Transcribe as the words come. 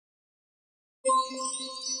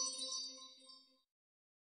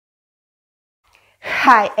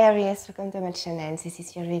Hi Aries, welcome to my channel. This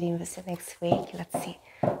is your reading for the next week. Let's see,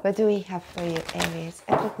 what do we have for you, Aries?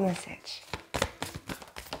 A quick message.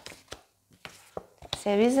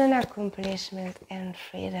 There is an accomplishment and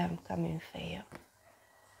freedom coming for you.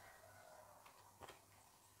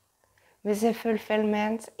 With the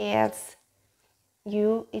fulfillment, you've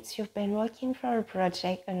been working for a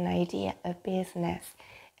project, an idea, a business,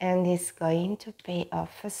 and it's going to pay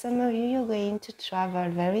off. For some of you, you're going to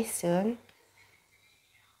travel very soon.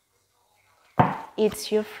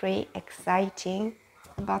 It's you free, exciting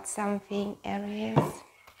about something, Aries.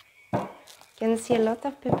 You can see a lot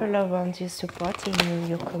of people around you supporting you,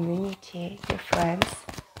 your community, your friends,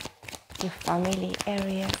 your family,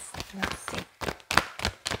 Aries. Let's see.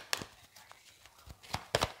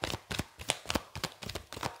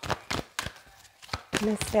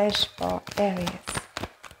 Message for Aries.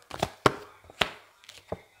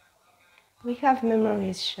 We have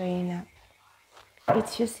memories showing up.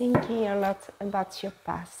 It's you thinking a lot about your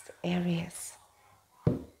past, Aries.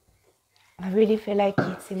 I really feel like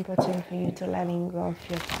it's important for you to letting go of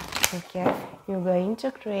your past, okay? You're going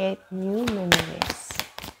to create new memories.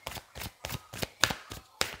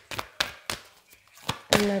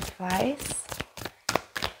 An advice.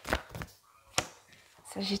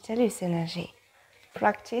 Sagittarius energy.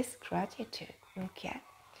 Practice gratitude, okay?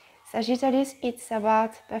 Sagittarius, it's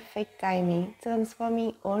about perfect timing,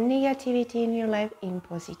 transforming all negativity in your life in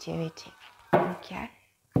positivity, okay?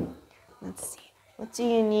 Let's see. What do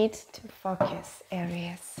you need to focus,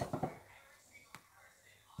 Aries?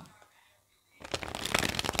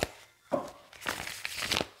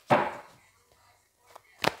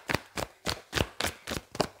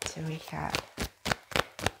 So we have.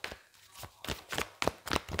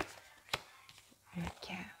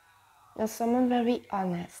 Okay. You're someone very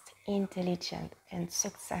honest, intelligent, and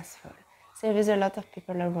successful. There is a lot of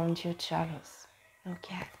people around you, Taurus.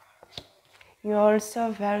 Okay. You're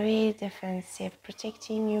also very defensive,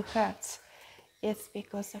 protecting your hurts. It's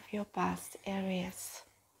because of your past, Aries.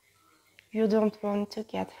 You don't want to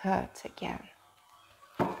get hurt again.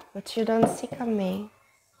 But you don't see coming.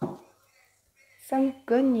 Some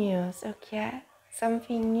good news, okay?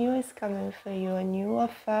 Something new is coming for you, a new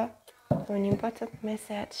offer, an important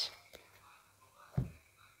message.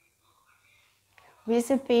 With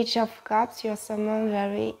the Page of Cups, you're someone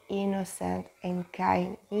very innocent and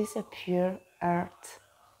kind, with a pure heart.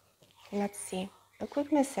 Let's see. A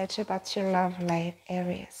quick message about your love life,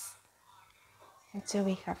 Aries. What do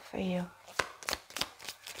we have for you?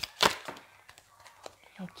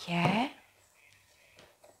 Okay.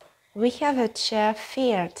 We have a chair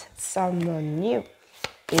feared. Someone new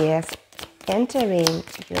is entering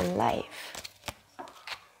your life.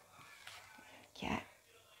 Okay.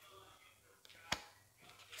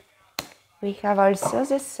 We have also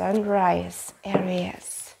the sunrise,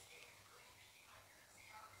 Aries.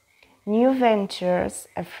 New ventures,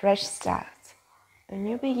 a fresh start. A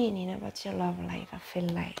new beginning about your love life, I feel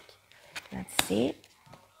like. Let's see.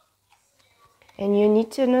 And you need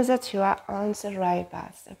to know that you are on the right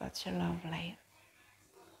path about your love life.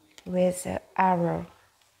 With the arrow.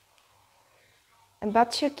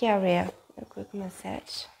 About your career, a quick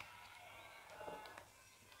message.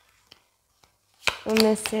 A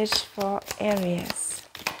message for Aries.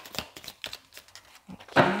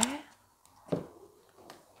 Okay.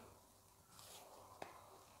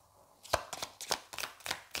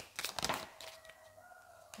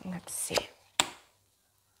 Let's see.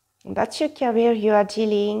 About your career, you are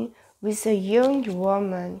dealing with a young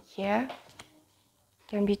woman here.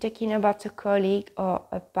 Can be talking about a colleague or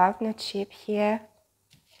a partnership here.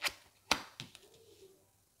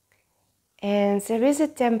 And there is a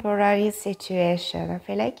temporary situation. I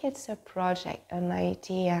feel like it's a project, an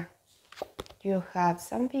idea. You have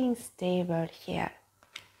something stable here.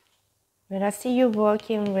 But I see you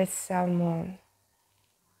working with someone.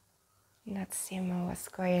 Let's see more what's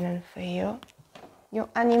going on for you. Your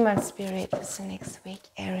animal spirit is the next week,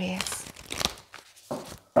 Aries.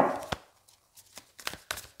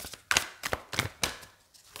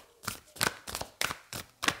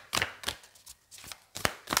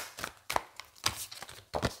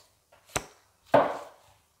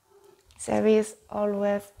 There is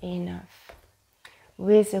always enough.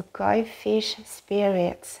 With the koi fish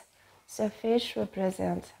spirit, the fish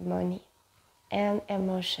represents money and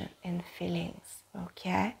emotion and feelings,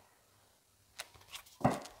 okay?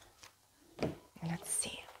 Let's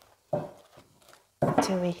see. What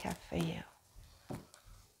do we have for you?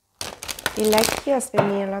 Feel like you're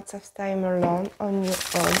spending lots of time alone on your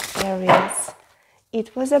own, Aries.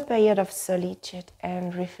 It was a period of solitude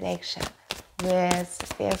and reflection,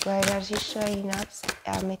 with Virgo energy showing up,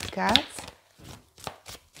 Hermit cards.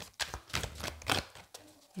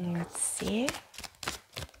 Let's see.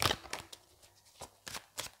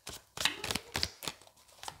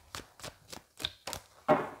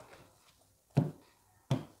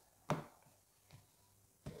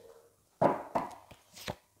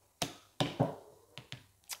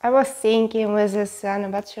 I was thinking with the sun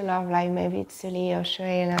about your love life, maybe it's a Leo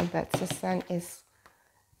showing up, but the sun is,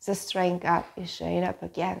 the strength card is showing up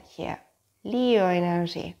again here. Leo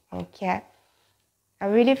energy, okay? I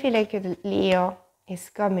really feel like a Leo is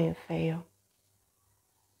coming for you.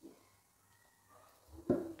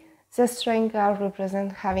 The strength card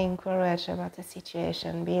represents having courage about a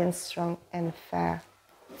situation, being strong and fair.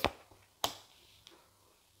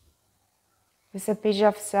 With a Page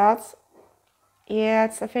of Swords,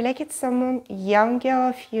 yes, I feel like it's someone younger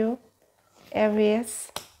of you, Aries.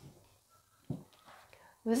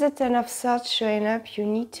 With the Ten of Swords showing up, you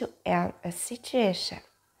need to end a situation.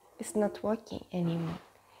 It's not working anymore.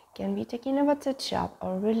 Can be talking about a job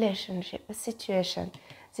or relationship, a situation.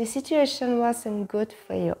 The situation wasn't good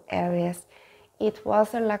for you, Aries. It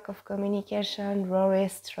was a lack of communication, worry,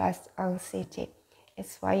 stress, anxiety.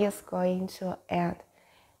 It's why it's going to end.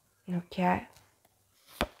 Okay?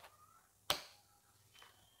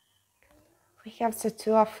 We have the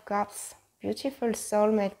Two of Cups. Beautiful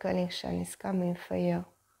soulmate connection is coming for you.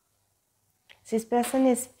 This person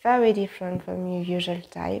is very different from your usual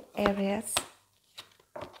type, Aries.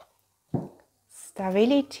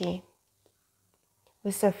 Stability.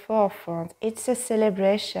 With the forefront, it's a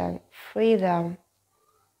celebration, freedom.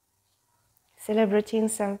 Celebrating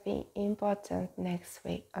something important next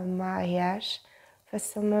week, a marriage for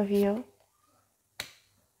some of you.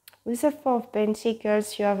 With the Four of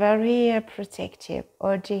Pentacles, you are very protective,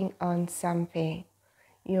 holding on something.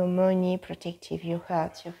 Your money, protective, you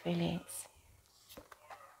hurt your feelings.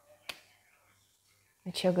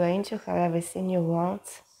 But you're going to have everything you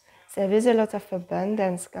want. There is a lot of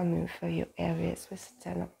abundance coming for you, Aries, with the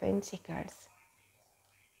Ten of Pentacles.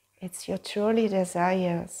 It's your truly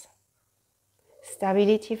desires.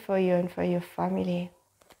 Stability for you and for your family.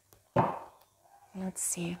 Let's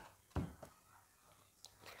see.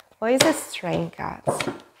 What is the Strength cards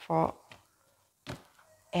for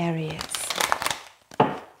Aries?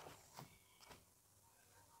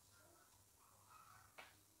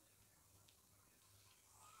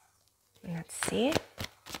 Let's see.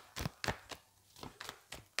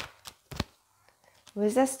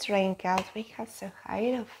 With the Strength card, we have the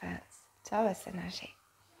Hierophant, Taurus energy.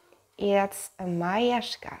 It's a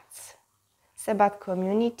marriage card. It's about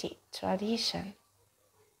community, tradition.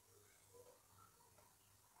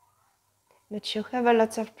 But you have a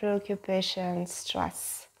lot of preoccupation,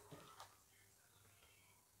 stress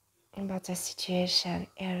about the situation,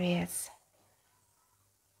 Aries.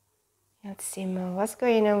 Let's see more. What's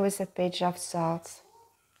going on with the Page of Swords?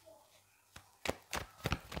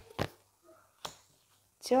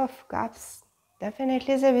 Two of Cups.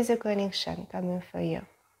 Definitely there is a connection coming for you.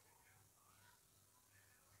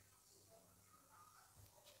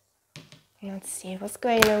 Let's see what's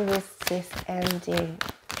going on with this ending.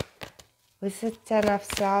 With the Ten of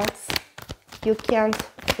Swords, you can't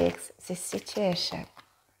fix this situation.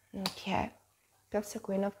 Okay? That's the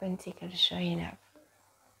Queen of Pentacles showing up.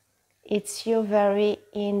 It's you very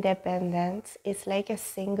independent. It's like a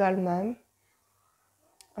single mom.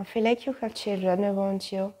 I feel like you have children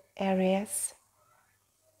around you, Aries.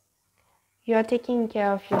 You are taking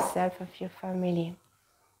care of yourself, of your family.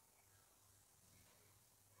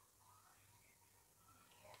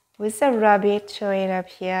 With the rabbit showing up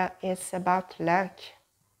here, it's about luck.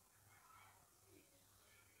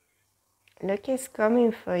 Luck is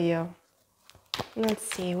coming for you.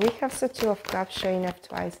 Let's see, we have the Two of Cups showing up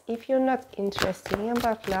twice. If you're not interested in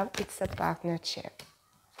about love, it's a partnership.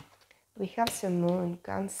 We have the Moon,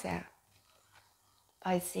 Cancer,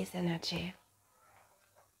 Pisces energy.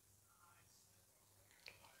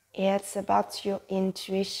 It's about your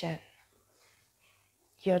intuition,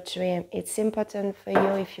 your dream. It's important for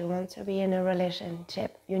you if you want to be in a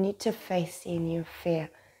relationship. You need to face in your fear,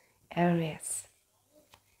 Aries.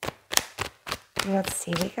 Let's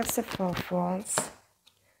see, we have the Four of Wands,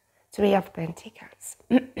 Three of Pentacles.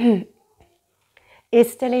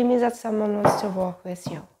 It's telling me that someone wants to work with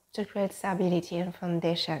you to create stability and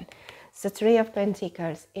foundation. The Three of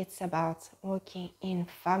Pentacles, it's about working in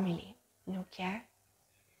family, okay?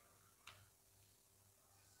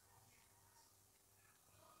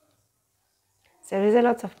 There is a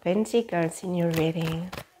lot of pentacles in your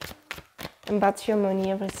reading. About your money,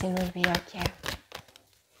 everything will be okay.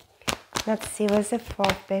 Let's see what's the Four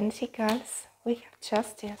of Pentacles. We have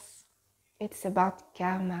Justice. It's about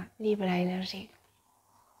karma, Libra energy.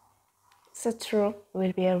 So true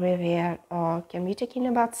will be a reveal, or can be talking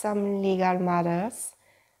about some legal matters.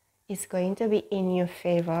 It's going to be in your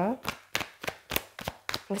favor.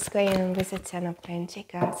 What's going on with the Ten of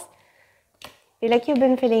Pentacles? Feel like you've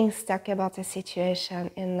been feeling stuck about a situation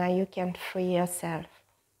and now you can free yourself.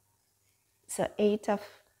 So Eight of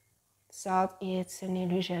Swords, it's an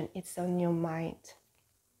illusion, it's on your mind.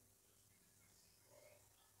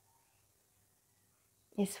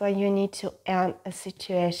 It's why you need to end a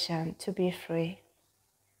situation to be free.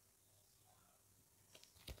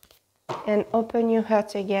 And open your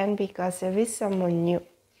heart again, because there is someone new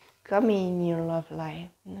coming in your love life.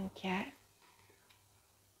 Okay?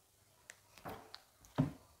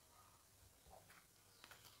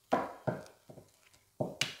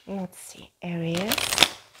 Let's see, Aries.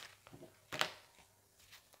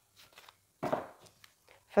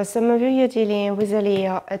 For some of you, you're dealing with a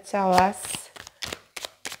Leo, a Taurus,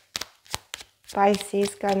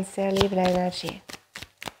 Pisces, Cancer, Libra energy.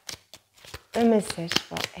 A message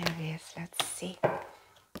for Aries, let's see.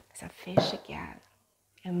 The fish again.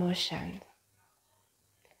 Emotion,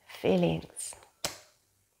 feelings.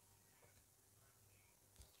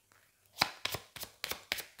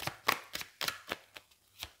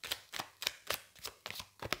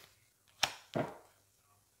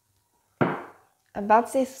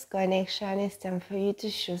 About this connection, it's time for you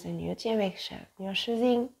to choose a new direction. You're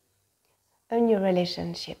choosing a new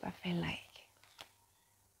relationship, I feel like.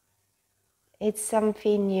 It's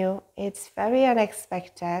something new. It's very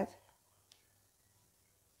unexpected.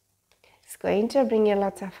 It's going to bring you a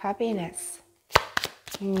lot of happiness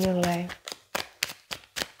in your life.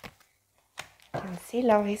 You can see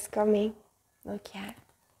love is coming. Okay.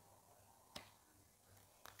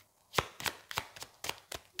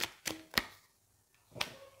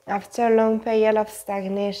 After a long period of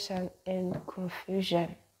stagnation and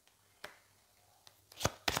confusion,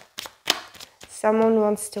 someone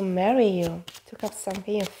wants to marry you, to have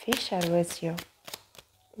something official with you,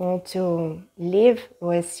 or to live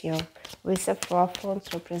with you, with a Forton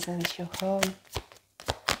to represent your home.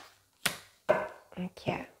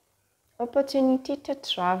 Okay. Opportunity to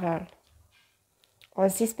travel, or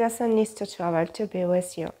this person needs to travel to be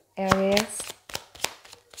with you. Aries.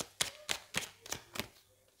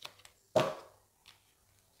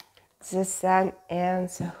 The sun and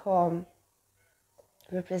the home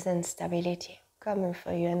represent stability coming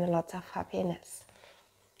for you and a lot of happiness.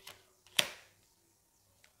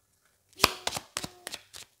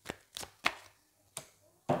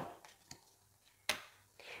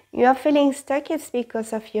 You are feeling stuck, it's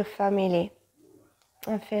because of your family,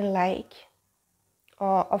 I feel like,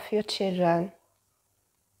 or of your children.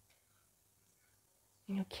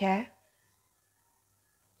 Okay?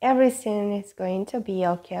 Everything is going to be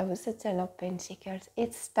okay with the Ten of Pentacles.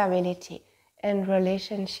 It's stability and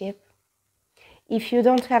relationship. If you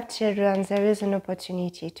don't have children, there is an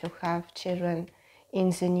opportunity to have children in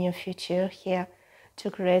the near future here, to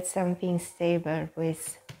create something stable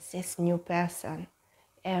with this new person.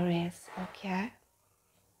 Aries, okay?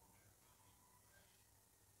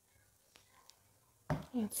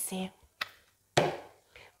 Let's see.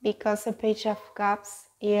 Because the Page of Cups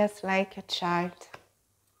is like a child.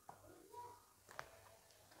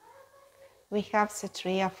 We have the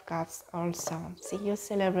Three of Cups also. See, you're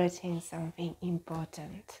celebrating something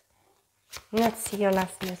important. Let's see your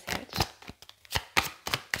last message.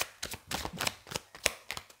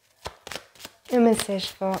 A message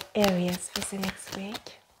for Aries for the next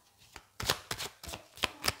week.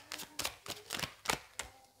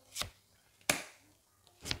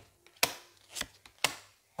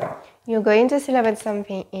 You're going to celebrate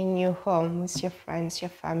something in your home with your friends, your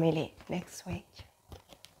family next week.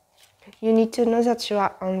 You need to know that you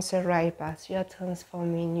are on the right path. You are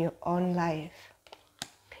transforming your own life.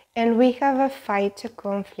 And we have a fight, a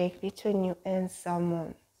conflict between you and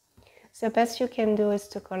someone. The best you can do is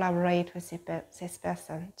to collaborate with this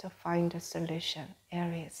person to find a solution,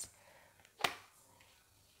 Aries.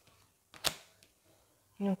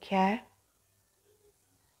 Okay?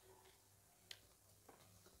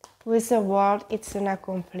 With the world, it's an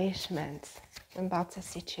accomplishment about the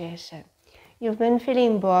situation. You've been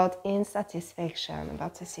feeling bored, insatisfaction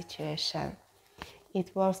about the situation.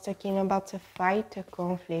 It was talking about a fight, a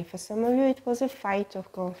conflict. For some of you, it was a fight or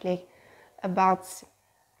conflict about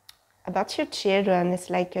your children.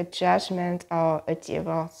 It's like a judgment or a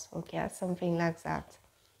divorce, okay? Something like that.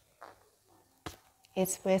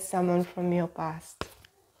 It's with someone from your past.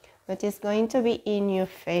 But it's going to be in your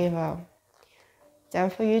favor.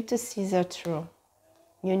 Time for you to see the truth.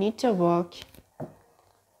 You need to work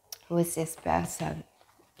with this person.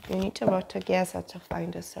 You need to work together to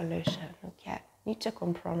find a solution, okay? You need to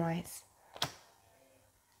compromise.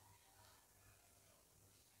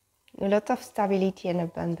 A lot of stability and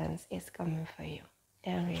abundance is coming for you,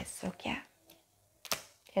 Aries, okay?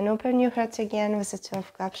 And open your heart again with the Two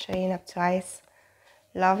of Cups showing up twice.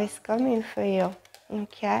 Love is coming for you,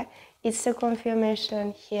 okay? It's a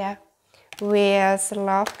confirmation here with the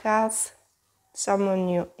love cards. Someone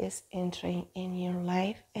new is entering in your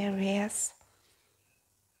life, Aries.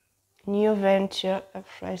 New venture, a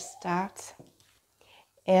fresh start.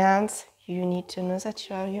 And you need to know that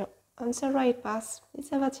you're on the right path.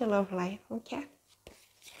 It's about your love life, okay?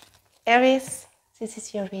 Aries, this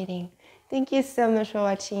is your reading. Thank you so much for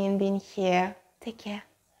watching and being here. Take care.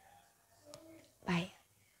 Bye.